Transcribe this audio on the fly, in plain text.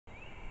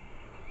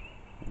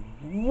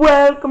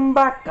Welcome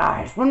back,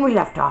 guys. When we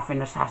left off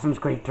in Assassin's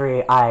Creed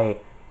 3, I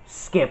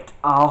skipped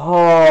a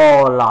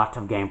whole lot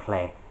of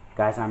gameplay.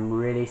 Guys, I'm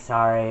really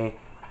sorry.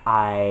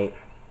 I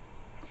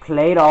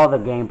played all the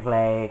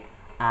gameplay,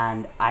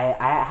 and I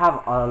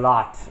have a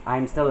lot.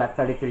 I'm still at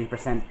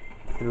 33%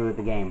 through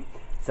the game.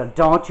 So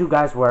don't you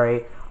guys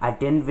worry. I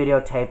didn't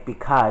videotape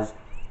because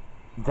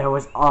there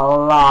was a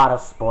lot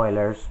of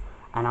spoilers,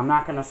 and I'm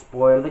not going to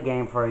spoil the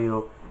game for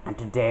you. And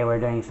today we're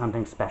doing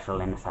something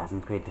special in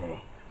Assassin's Creed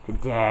 3.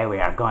 Today we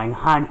are going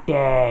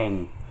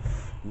hunting.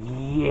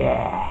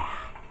 Yeah.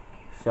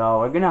 So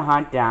we're gonna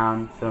hunt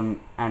down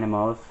some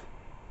animals.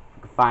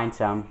 We can find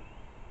some.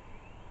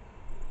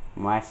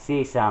 When I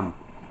see some,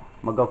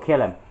 I'm gonna go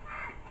kill him.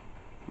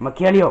 I'm gonna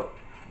kill you.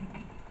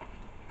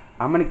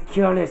 I'm gonna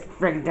kill this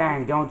friggin'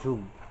 thing. Don't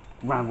you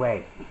run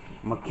away.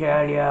 I'm gonna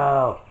kill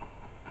you.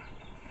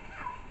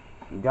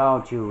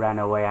 Don't you run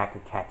away. I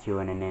could catch you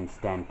in an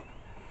instant.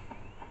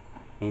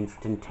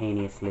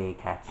 Instantaneously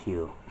catch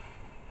you.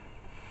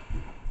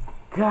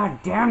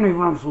 God damn, they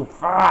run so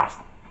fast.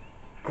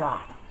 God.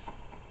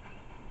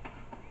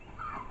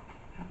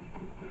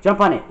 Jump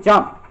on it.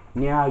 Jump.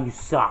 Yeah, you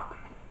suck.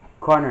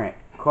 Corner it.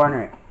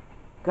 Corner it.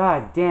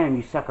 God damn,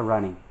 you suck at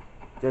running.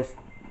 Just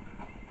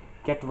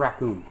get the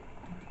raccoon.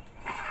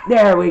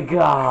 There we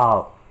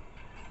go.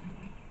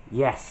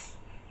 Yes.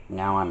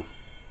 Now on.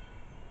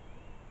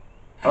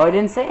 Oh, I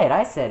didn't say it.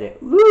 I said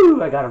it.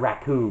 Woo! I got a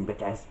raccoon,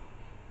 bitches.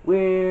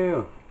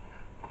 Woo!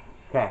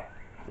 Okay.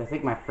 I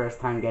think my first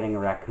time getting a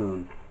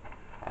raccoon.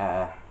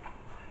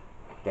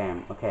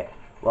 Damn, okay.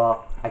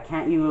 Well, I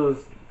can't use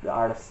the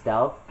art of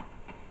stealth.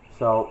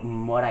 So,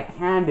 what I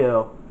can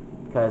do,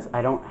 because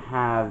I don't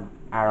have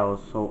arrows,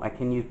 so I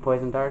can use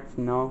poison darts?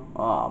 No?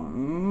 Oh,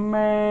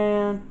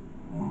 man.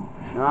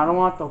 No, I don't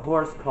want the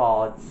horse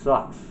call. It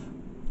sucks.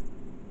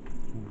 It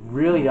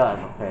really does.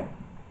 Okay.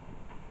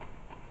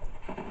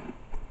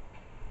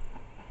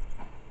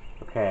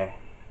 Okay.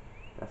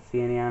 Do I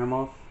see any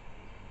animals?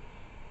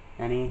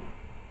 Any?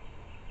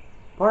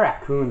 Poor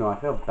raccoon though, I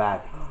feel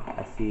bad.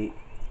 I see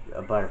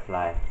a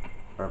butterfly,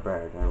 or a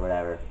bird, or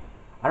whatever.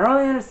 I don't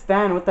really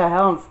understand what the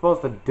hell I'm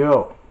supposed to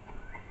do.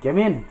 Give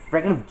me a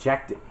freaking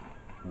objective.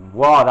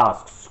 Wow, that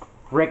was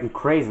freaking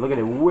crazy. Look at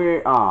it.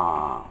 Weird.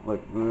 Aw.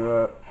 Look.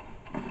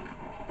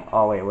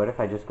 Oh, wait, what if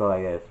I just go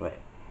like this? Wait.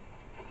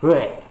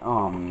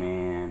 Oh,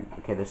 man.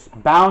 Okay, there's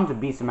bound to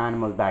be some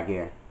animals back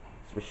here.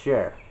 That's for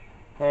sure.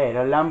 Hey,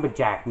 the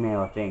lumberjack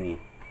mill thingy.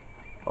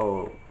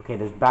 Oh, okay,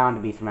 there's bound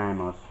to be some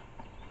animals.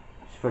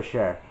 For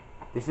sure.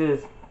 This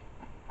is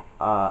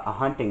a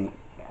hunting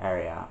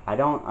area. I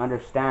don't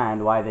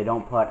understand why they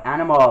don't put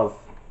animals.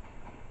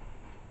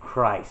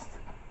 Christ.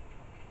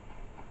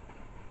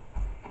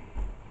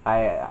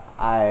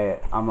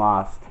 I'm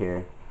lost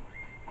here.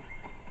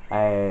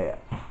 I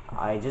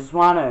just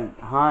want to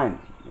hunt.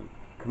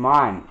 Come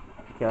on.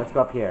 Okay, let's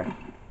go up here.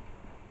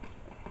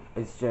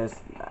 It's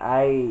just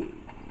can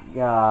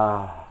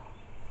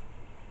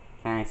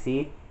I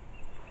see?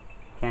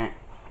 Can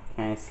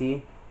I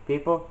see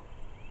people?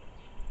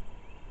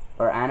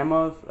 Or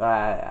animals?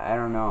 I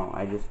don't know.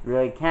 I just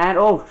really can't.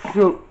 Oh,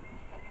 shoot.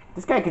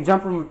 This guy could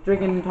jump from the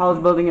freaking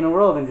tallest building in the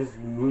world and just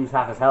lose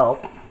half his health.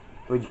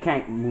 But you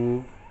can't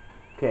move.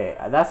 Okay,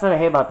 that's what I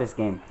hate about this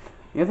game.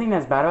 The other thing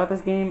that's bad about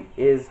this game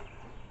is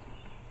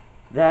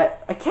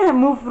that I can't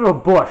move through a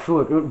bush.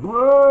 Look.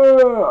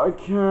 I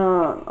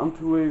can't. I'm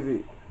too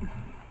lazy.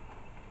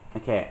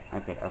 Okay.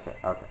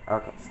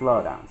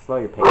 Slow down. Slow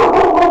your pace.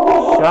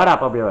 Shut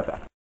up. I'll be right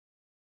back.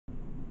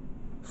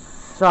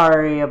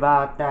 Sorry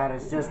about that.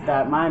 It's just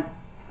that my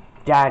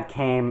dad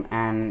came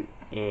and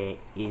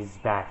he's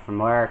back from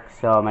work,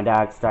 so my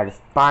dog started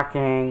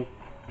barking,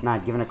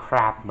 not giving a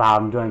crap about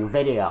him doing a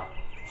video.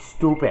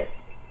 Stupid.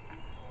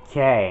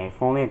 Okay,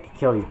 if only I could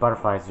kill these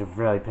butterflies. They're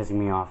really pissing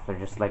me off. They're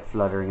just like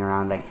fluttering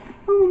around like,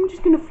 oh, I'm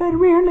just gonna flutter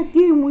around like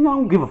you. I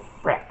don't give a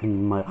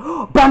frickin'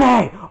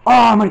 Bunny! Oh,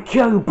 I'm gonna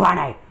kill you,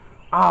 Bunny!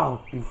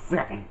 Oh, you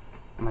frickin'.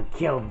 I'm gonna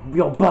kill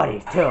your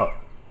buddies too.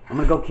 I'm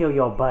gonna go kill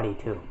your buddy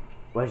too.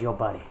 Where's your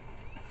buddy?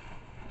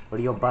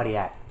 Where's your buddy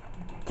at?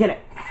 Kill it!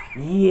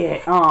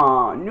 Yeah!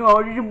 Oh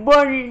no, there's your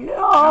buddy!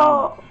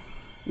 No!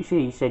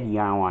 You said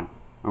yeah one.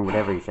 Or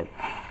whatever you said.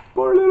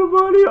 Poor little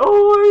buddy!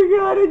 Oh my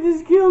god, I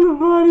just killed a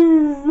buddy!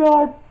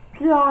 Oh,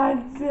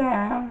 god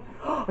damn!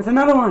 It's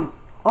another one!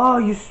 Oh,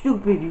 you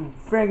stupid! You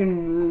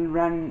friggin'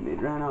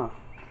 ran off.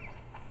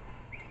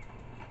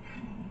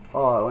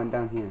 Oh, it went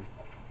down here.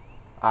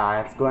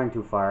 It's going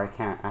too far. I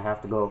can't. I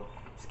have to go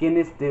skin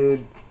this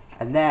dude.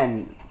 And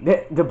then,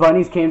 the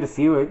bunnies came to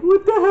see like,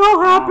 what the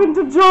hell happened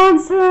to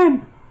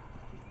Johnson?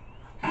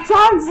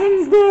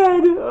 Johnson's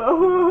dead!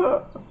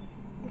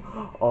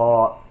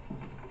 Oh.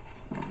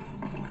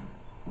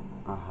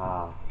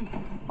 Aha.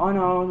 Oh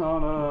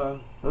no.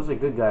 Those are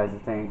good guys, I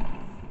think.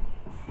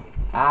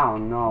 I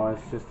don't know,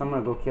 it's just, I'm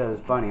gonna go kill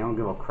this bunny. I don't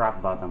give a crap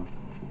about them.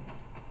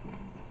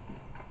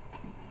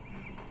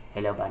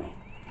 Hello, bunny.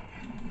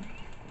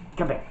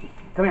 Come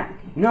here.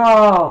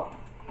 No!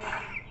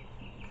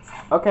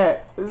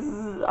 Okay,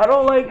 I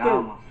don't like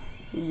it.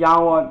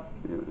 Yawan.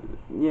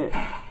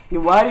 Yeah.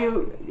 Why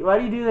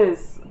do you do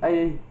this?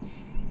 I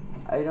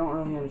don't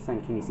really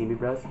understand. Can you see me,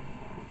 bros?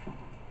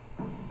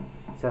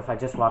 So if I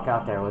just walk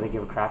out there, will they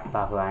give a crap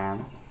about who I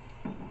am?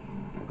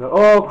 Go,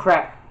 oh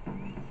crap!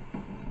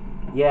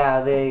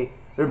 Yeah,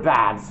 they're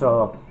bad,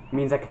 so it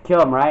means I could kill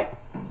them, right?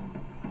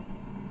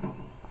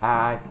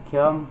 I could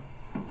kill them.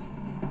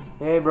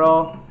 Hey,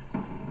 bro.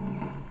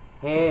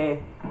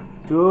 Hey,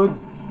 dude.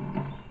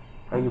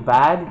 Are you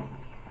bad?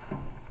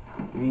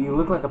 You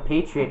look like a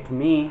patriot to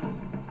me.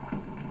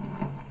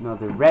 No,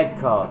 they're red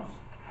coats.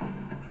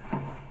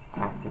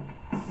 I could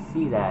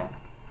see that.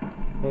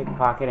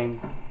 Pickpocketing.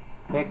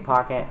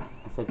 Pickpocket. I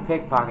said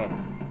pickpocket.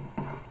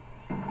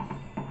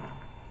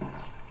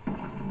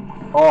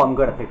 Oh, I'm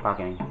good at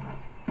pickpocketing.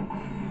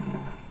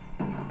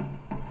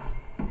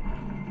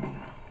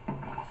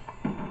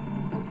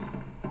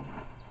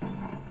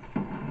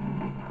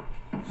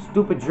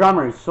 Stupid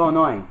drummer is so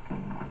annoying.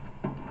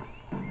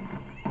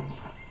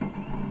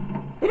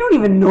 They don't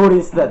even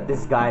notice that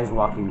this guy is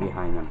walking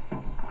behind them.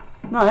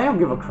 No, they don't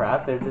give a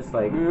crap. They're just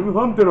like, I'm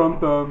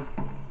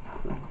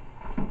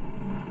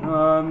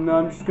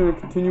just gonna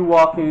continue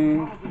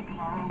walking.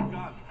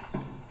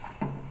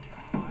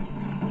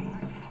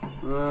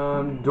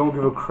 Don't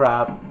give a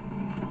crap.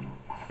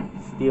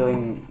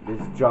 Stealing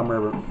this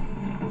drummer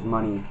his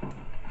money.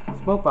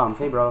 Smoke bombs,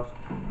 hey bros.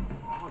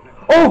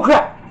 Oh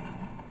crap!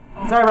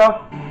 Sorry,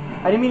 bro.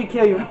 I didn't mean to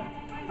kill you.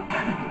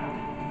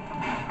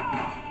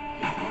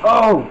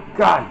 Oh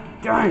god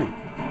darn!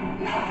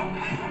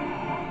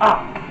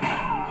 Ah!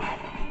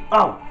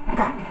 Oh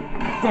god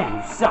damn,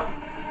 you suck!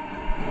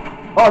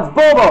 Oh, it's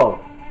Bobo!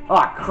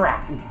 Oh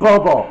crap, it's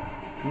Bobo!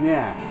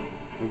 Yeah.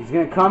 He's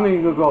gonna come and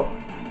he's gonna go.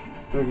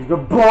 He's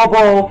gonna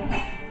Bobo!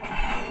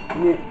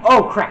 Then,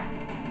 oh crap!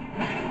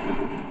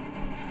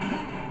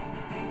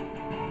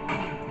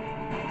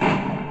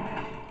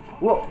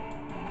 Whoa!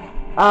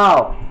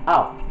 Ow!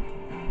 Ow!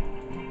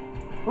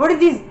 Where did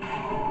these?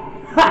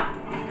 Ha!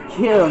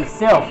 Kill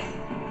himself!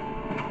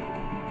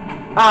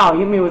 Ow! He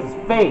hit me with his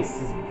face!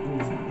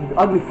 His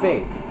ugly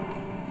face!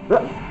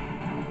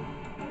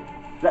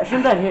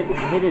 Shouldn't that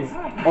hit his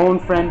own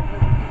friend?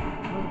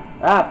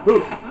 Ah!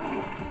 Boo!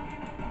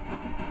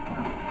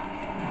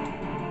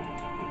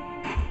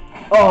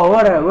 Oh,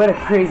 what a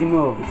crazy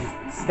move!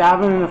 Just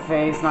stab him in the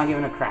face, not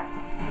giving a crap.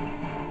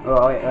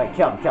 Oh wait,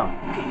 kill him!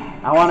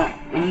 I wanna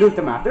loot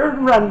them after.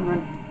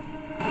 Run!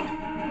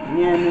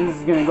 Yeah, and then this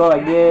is gonna go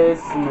like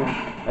this, and then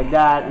like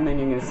that, and then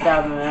you're gonna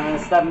stab him, and I'm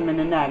gonna stab him in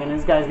the neck, and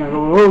this guy's gonna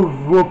go, oh,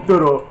 whoop da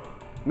da.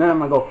 Then I'm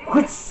gonna go,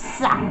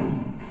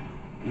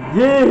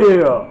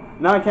 yeah!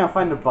 Now I can't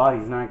find the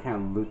bodies, now I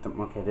can't loot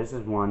them. Okay, this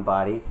is one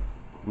body.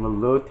 I'm gonna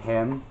loot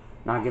him,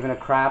 not giving a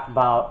crap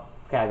about.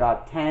 Okay, I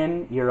got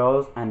 10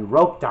 euros and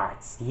rope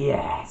darts.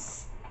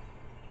 Yes!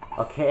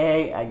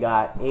 Okay, I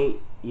got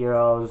 8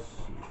 euros.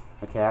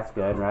 Okay, that's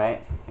good,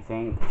 right? I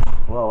think.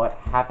 Whoa, what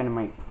happened to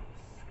my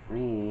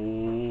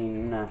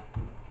screen?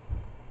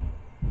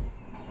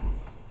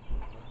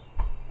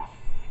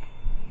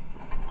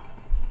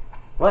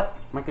 What?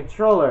 My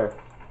controller.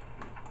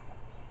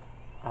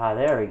 Ah,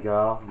 there we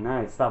go. Now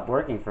it stopped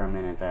working for a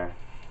minute there.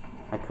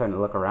 I couldn't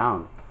look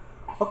around.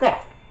 Okay.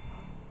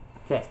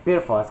 Okay, it's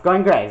beautiful. It's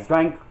going great. It's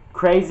going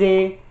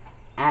crazy.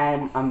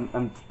 And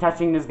I'm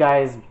touching this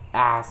guy's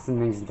ass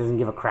and he doesn't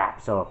give a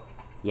crap. So,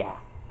 yeah.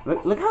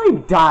 Look how he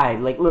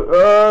died. Like, look.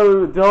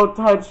 Oh, don't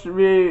touch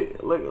me.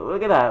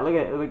 Look at that.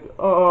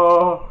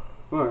 Oh.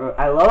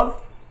 I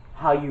love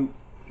how you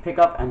pick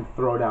up and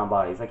throw down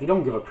bodies. Like, you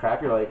don't give a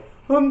crap. You're like,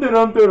 You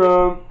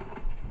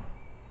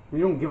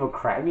don't give a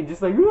crap. You're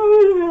just like, I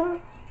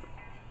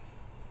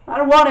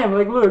don't want him.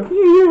 Like, look.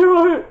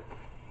 You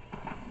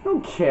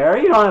don't care.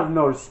 You don't have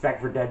no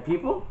respect for dead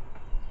people.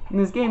 In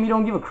this game, you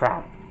don't give a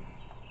crap.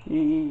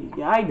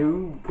 I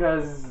do,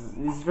 because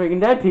these freaking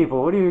dead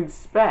people. What do you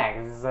expect?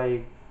 It's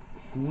like,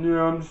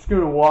 yeah, I'm just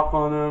gonna walk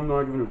on them,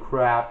 not giving a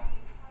crap.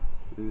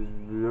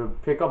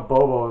 Pick up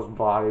Bobo's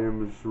body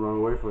and just run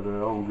away from it. I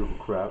don't give a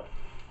crap.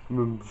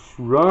 Just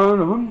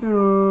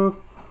run.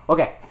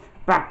 Okay,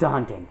 back to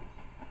hunting.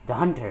 The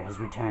hunter has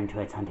returned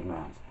to its hunting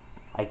grounds.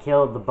 I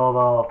killed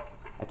Bobo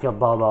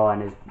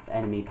and his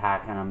enemy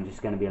pack, and I'm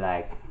just gonna be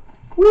like,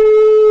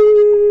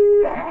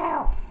 woo!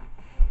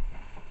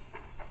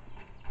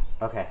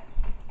 Okay,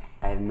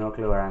 I have no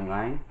clue where I'm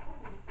going.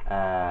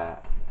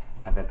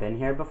 Have I been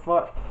here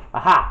before?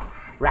 Aha!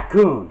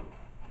 Raccoon!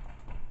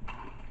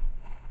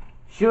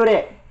 Shoot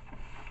it!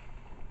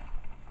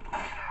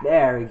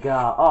 There we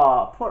go.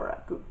 Oh, poor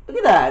raccoon. Look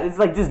at that. It's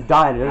like just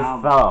died. It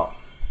just fell.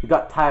 He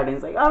got tired and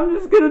he's like, I'm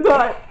just gonna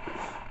die.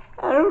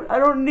 I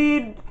don't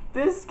need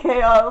this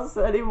chaos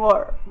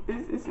anymore.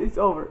 It's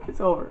over.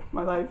 It's over.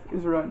 My life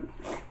is run.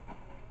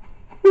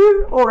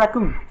 Oh,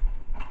 raccoon.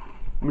 I'm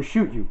gonna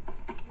shoot you.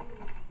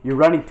 You're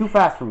running too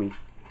fast for me.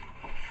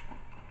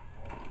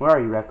 Where are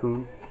you,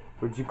 raccoon?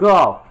 Where'd you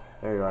go?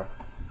 There you are.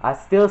 I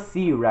still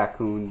see you,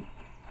 raccoon.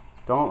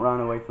 Don't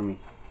run away from me.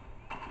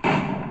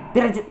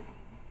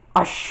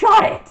 I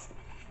shot it!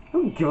 I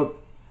don't give a...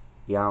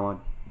 Yeah,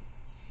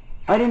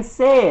 I didn't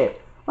say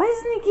it. Why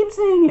doesn't he keep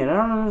saying it? I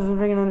don't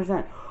freaking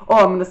understand. Oh,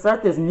 I'm gonna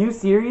start this new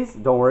series.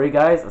 Don't worry,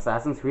 guys.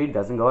 Assassin's Creed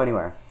doesn't go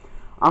anywhere.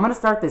 I'm gonna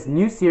start this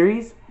new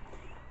series,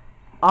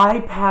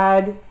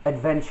 iPad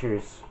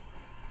Adventures.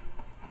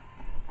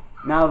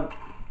 Now,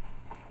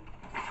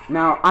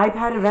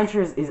 iPad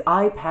Adventures is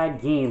iPad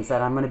games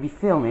that I'm gonna be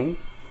filming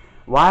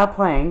while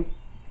playing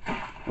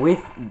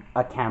with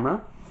a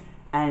camera,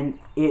 and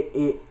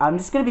I'm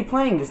just gonna be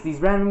playing just these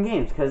random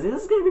games because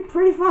this is gonna be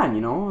pretty fun.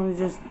 You know,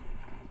 it's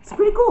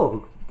pretty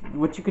cool.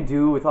 What you could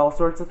do with all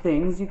sorts of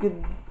things. You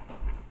could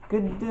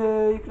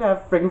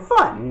have friggin'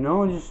 fun, you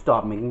know. Just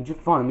stop making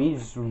fun of me.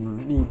 Just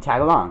you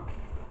tag along,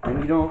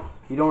 and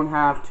you don't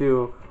have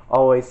to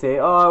always say,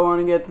 "Oh, I want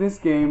to get this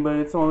game, but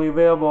it's only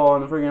available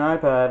on the friggin'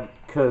 iPad,"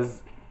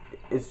 because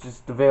it's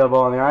just available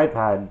on the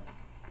iPad.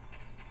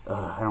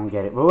 I don't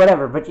get it, but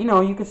whatever. But you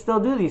know, you could still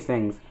do these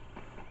things,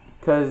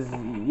 because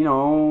you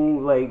know,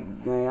 like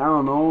I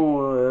don't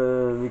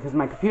know, because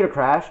my computer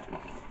crashed.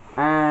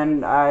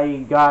 And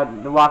I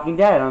got The Walking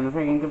Dead on the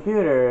freaking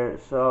computer,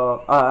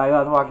 so I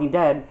got The Walking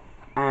Dead,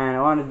 and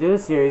I wanted to do a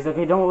series.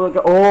 Okay, don't look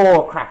at,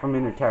 oh crap, I'm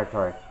in the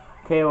territory.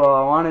 Okay, well,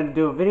 I wanted to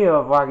do a video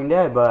of Walking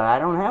Dead, but I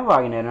don't have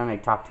Walking Dead, and I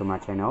talk too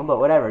much, I know, but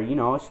whatever, you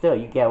know, still,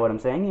 you get what I'm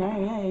saying. Yeah,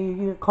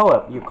 you're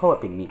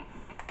co-oping me.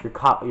 You're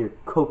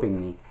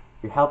coping me.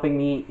 You're helping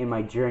me in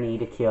my journey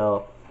to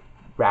kill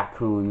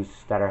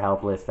raccoons that are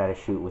helpless, that I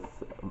shoot with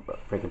a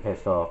freaking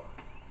pistol,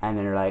 and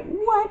then they're like,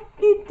 what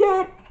did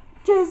that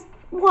just...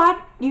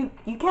 What? You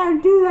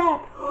can't do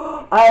that.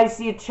 I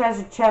see a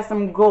treasure chest. I'm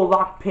gonna go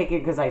lock picking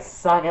because I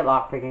suck at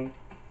lock picking.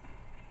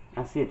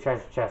 I see a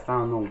treasure chest. I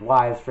don't know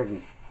why it's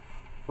freaking.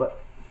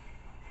 What?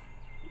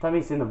 Tell me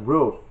it's in the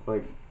roof.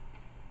 Like,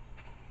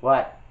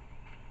 what?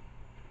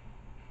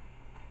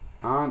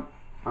 I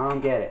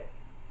don't get it.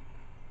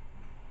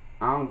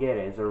 I don't get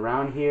it. Is it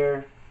around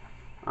here?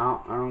 I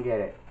don't get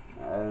it.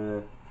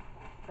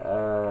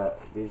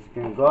 It's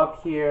gonna go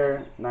up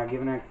here. Not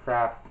giving a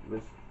crap.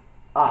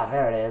 Ah,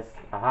 there it is.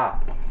 Aha.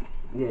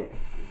 Yeah.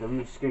 So I'm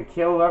just gonna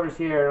kill whoever's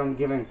here. I'm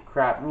giving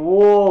crap.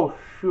 Whoa,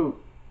 shoot.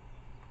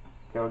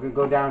 Okay, we're gonna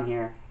go down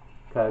here.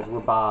 Because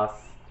we're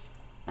boss.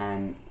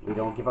 And we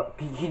don't give up.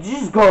 Can you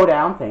just go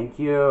down? Thank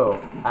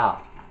you.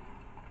 Ow.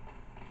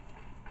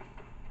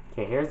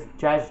 Okay, here's the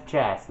treasure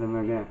chest. Then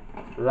we're gonna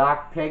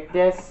lockpick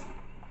this.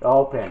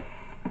 Open.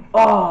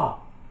 Oh!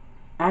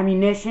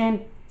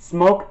 Ammunition.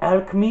 Smoke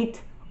elk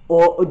meat.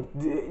 Or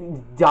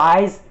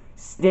dyes.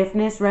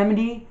 Stiffness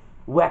remedy.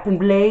 Weapon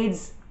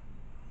blades,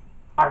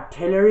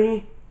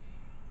 artillery,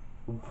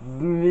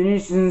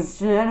 munitions,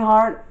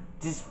 heart,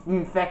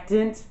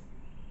 disinfectant,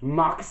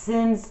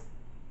 moccasins,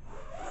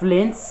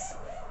 flints,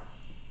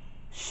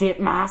 ship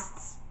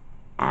masts,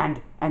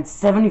 and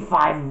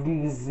 75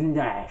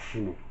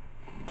 nation.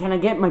 Can I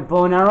get my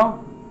bow and arrow?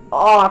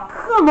 Oh,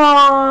 come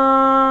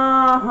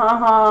on!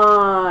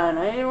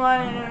 I didn't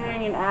want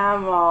any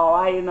ammo.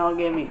 Why you not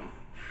give me?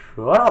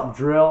 Shut up,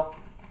 drill.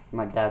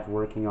 My dad's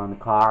working on the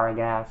car, I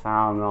guess.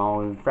 I don't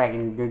know.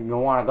 Fragging, you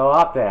want to go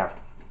up there?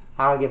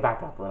 How do I get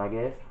back up? What I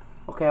guess?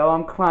 Okay, well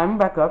I'm climbing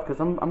back up because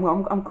I'm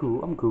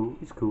cool. I'm cool.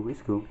 It's cool.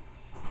 It's cool.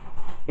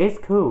 It's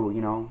cool. You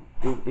know.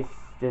 It's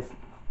just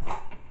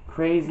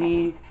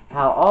crazy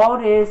how all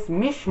this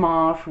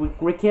mishmash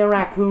with killing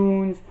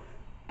raccoons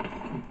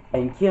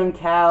and killing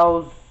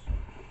cows,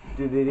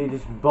 they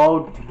just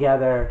bowed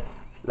together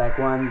like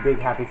one big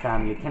happy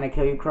family. Can I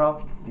kill you,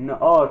 Crow? No.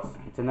 Oh,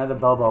 it's another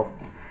Bobo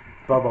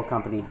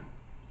company.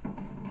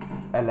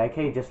 I like,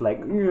 hey, just like,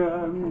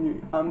 yeah,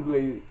 I'm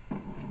Blayze.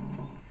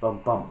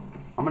 Bum.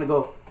 I'm gonna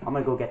go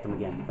get them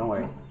again. Don't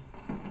worry.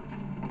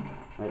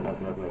 Wait, look.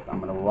 I'm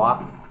gonna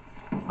walk.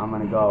 I'm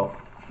gonna go.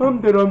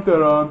 Don't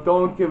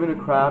give it a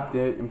crap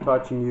that I'm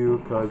touching you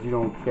because you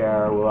don't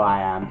care who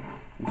I am.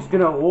 I'm just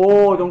gonna.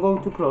 Oh, don't go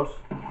too close.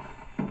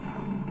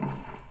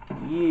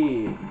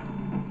 Yeah.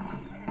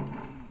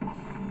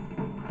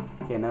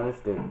 Okay, now let's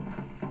do it.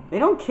 They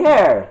don't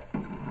care.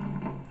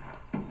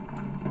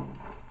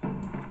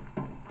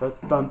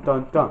 Dun.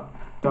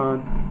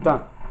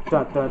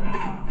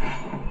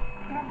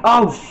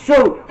 Oh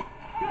shoot!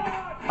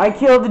 I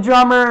killed the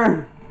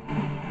drummer.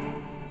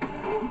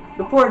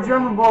 The poor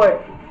drummer boy.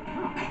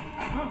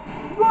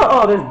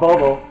 Oh, there's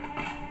Bobo.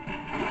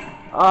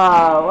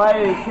 Why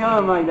did he kill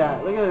him like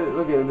that? Look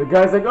at it. The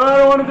guy's like, oh, I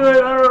don't want to do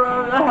it.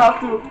 I have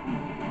to.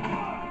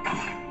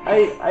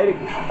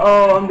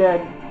 Oh, I'm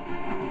dead.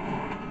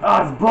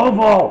 Oh, it's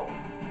Bobo.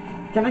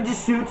 Can I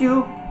just shoot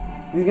you?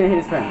 He's gonna hit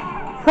his friend.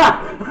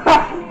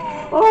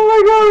 Oh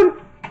my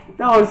god!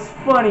 That was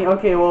funny.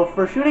 Okay, well,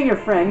 for shooting your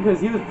friend,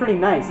 because he was pretty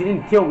nice, he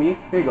didn't kill me.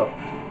 Here you go.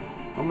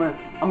 I'm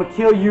gonna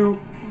kill you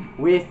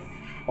with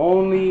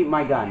only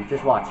my gun.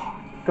 Just watch.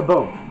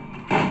 Kaboom.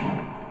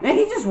 And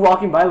he's just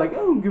walking by like, I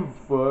don't give a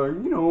fuck,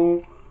 you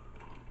know.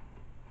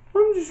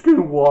 I'm just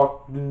gonna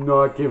walk,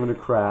 not giving a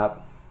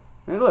crap.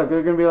 And look,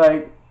 they're gonna be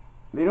like,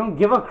 they don't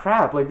give a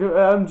crap. Like,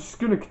 I'm just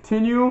gonna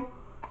continue.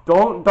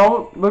 Don't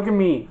look at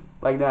me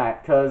like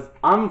that, cause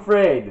I'm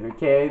afraid.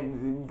 Okay,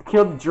 you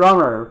killed the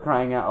drummer,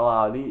 crying out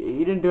loud. He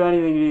didn't do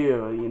anything to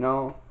you, you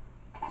know.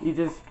 He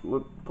just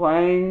was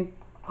playing.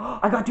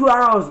 I got 2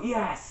 arrows.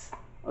 Yes.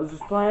 I was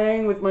just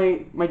playing with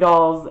my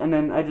dolls, and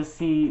then I just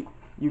see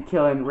you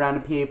killing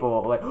random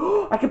people. Like,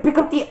 oh, I can pick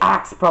up the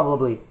axe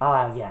probably.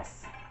 Ah,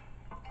 yes.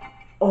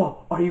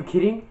 Oh, are you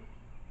kidding?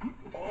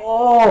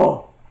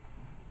 Oh.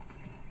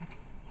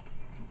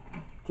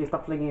 Okay,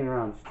 stop flinging it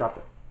around. Just drop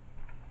it.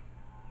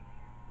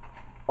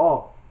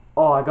 Oh,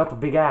 oh, I got the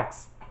big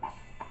axe.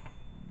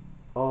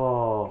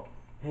 Oh,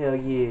 hell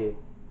yeah.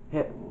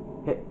 Hit.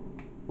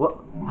 What?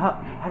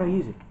 How do I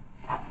use it?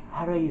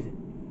 How do I use it?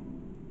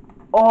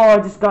 Oh, I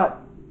just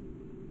got.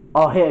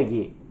 Oh, hell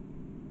yeah.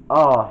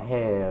 Oh,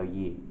 hell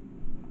yeah.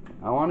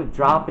 I want to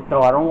drop it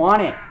though. I don't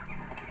want it.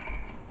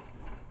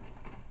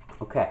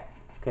 Okay.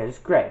 Okay, it's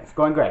great. It's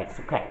going great. It's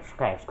okay. It's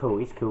okay. It's cool.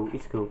 It's cool.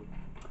 It's cool.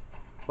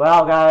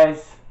 Well,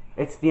 guys,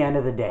 it's the end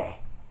of the day.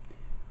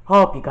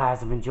 Hope you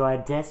guys have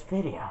enjoyed this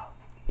video.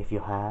 If you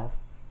have,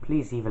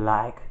 please leave a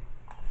like,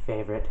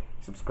 favorite,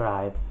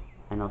 subscribe,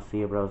 and I'll see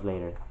you bros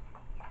later.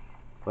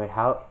 Wait,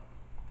 how?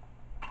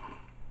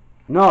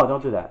 No,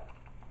 don't do that.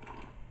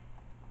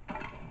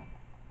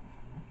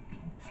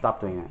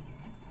 Stop doing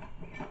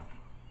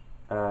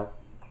that.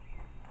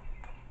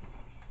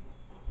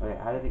 Okay,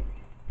 how did he?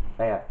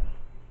 Oh, yeah.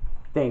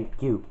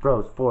 Thank you,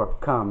 bros, for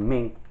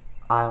coming.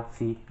 I'll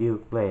see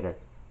you later.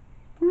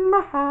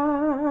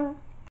 Bye.